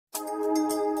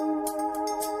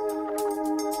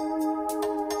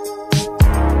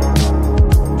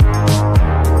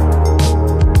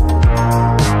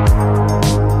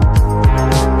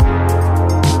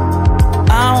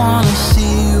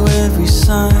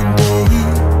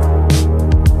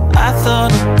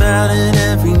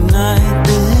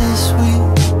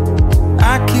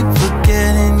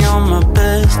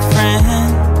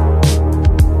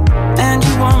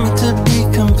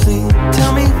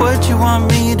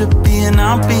to be, and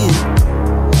I'm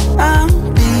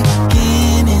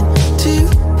beginning to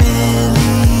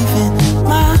believe in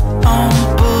my own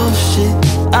bullshit.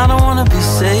 I don't wanna be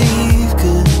saved,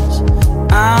 'cause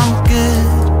I'm good.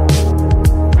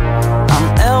 I'm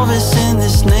Elvis in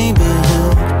this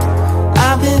neighborhood.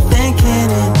 I've been thinking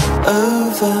it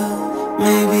over.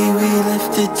 Maybe we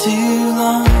left it too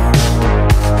long.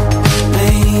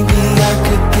 Maybe I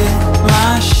could get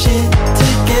my shit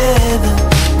together.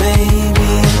 Maybe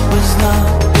it was not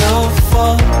your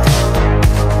fault.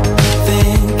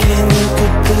 Thinking you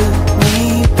could put me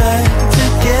back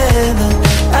together.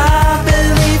 I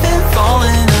believe in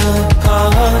falling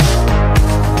apart.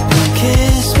 You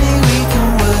kiss me, we can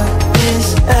work this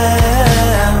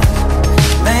out.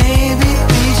 Maybe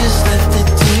we just left it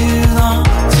too long,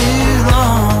 too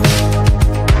long.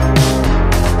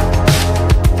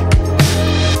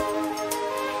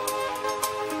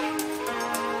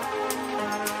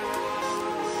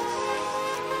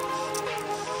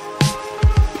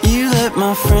 You let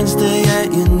my friends stay at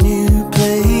your new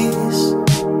place,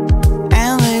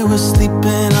 and they were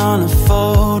sleeping on a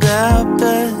fold-out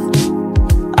bed.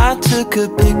 I took a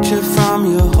picture from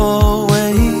your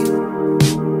hallway.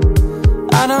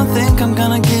 I don't think I'm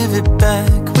gonna give it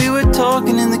back. We were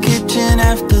talking in the kitchen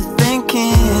after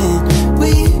thinking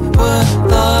we were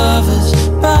lovers,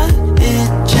 but it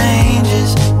changes.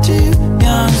 Two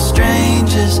young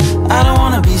strangers. I don't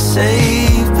wanna be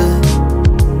saved, but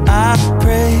I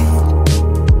prayed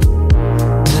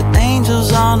to angels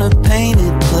on a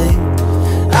painted plate.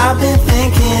 I've been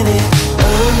thinking it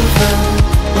over.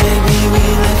 Maybe we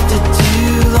left it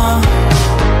too long.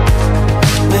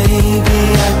 Maybe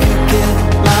I could get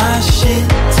my shit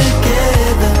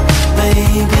together.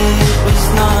 Maybe it was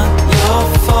not your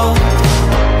fault.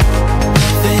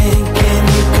 Thinking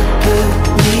you could put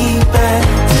me back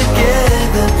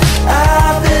together. I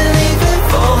believe in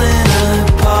falling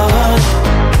apart.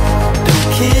 Don't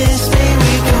kiss me,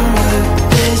 we can work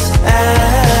this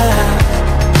out.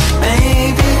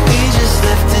 Maybe we just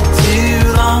left it too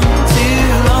long, too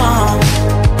long.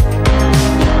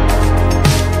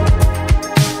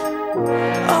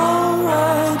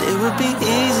 Alright, it would be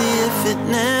easy if it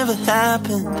never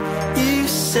happened. You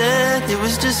said it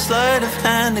was just sleight of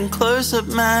hand and close-up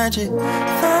magic.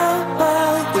 Felt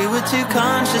like we were two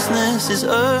consciousnesses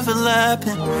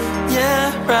overlapping. Yeah,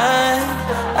 right,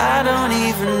 I don't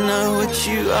even know what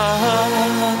you are,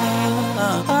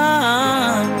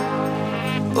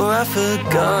 or I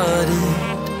forgot it.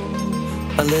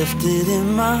 I left it in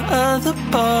my other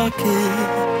pocket.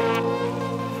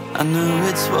 I know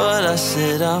it's what I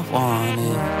said I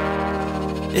wanted.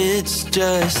 It's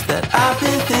just that I've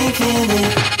been thinking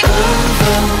it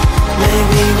over.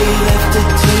 Maybe we left it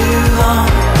too long.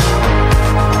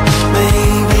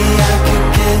 Maybe I could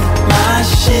get my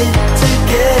shit together.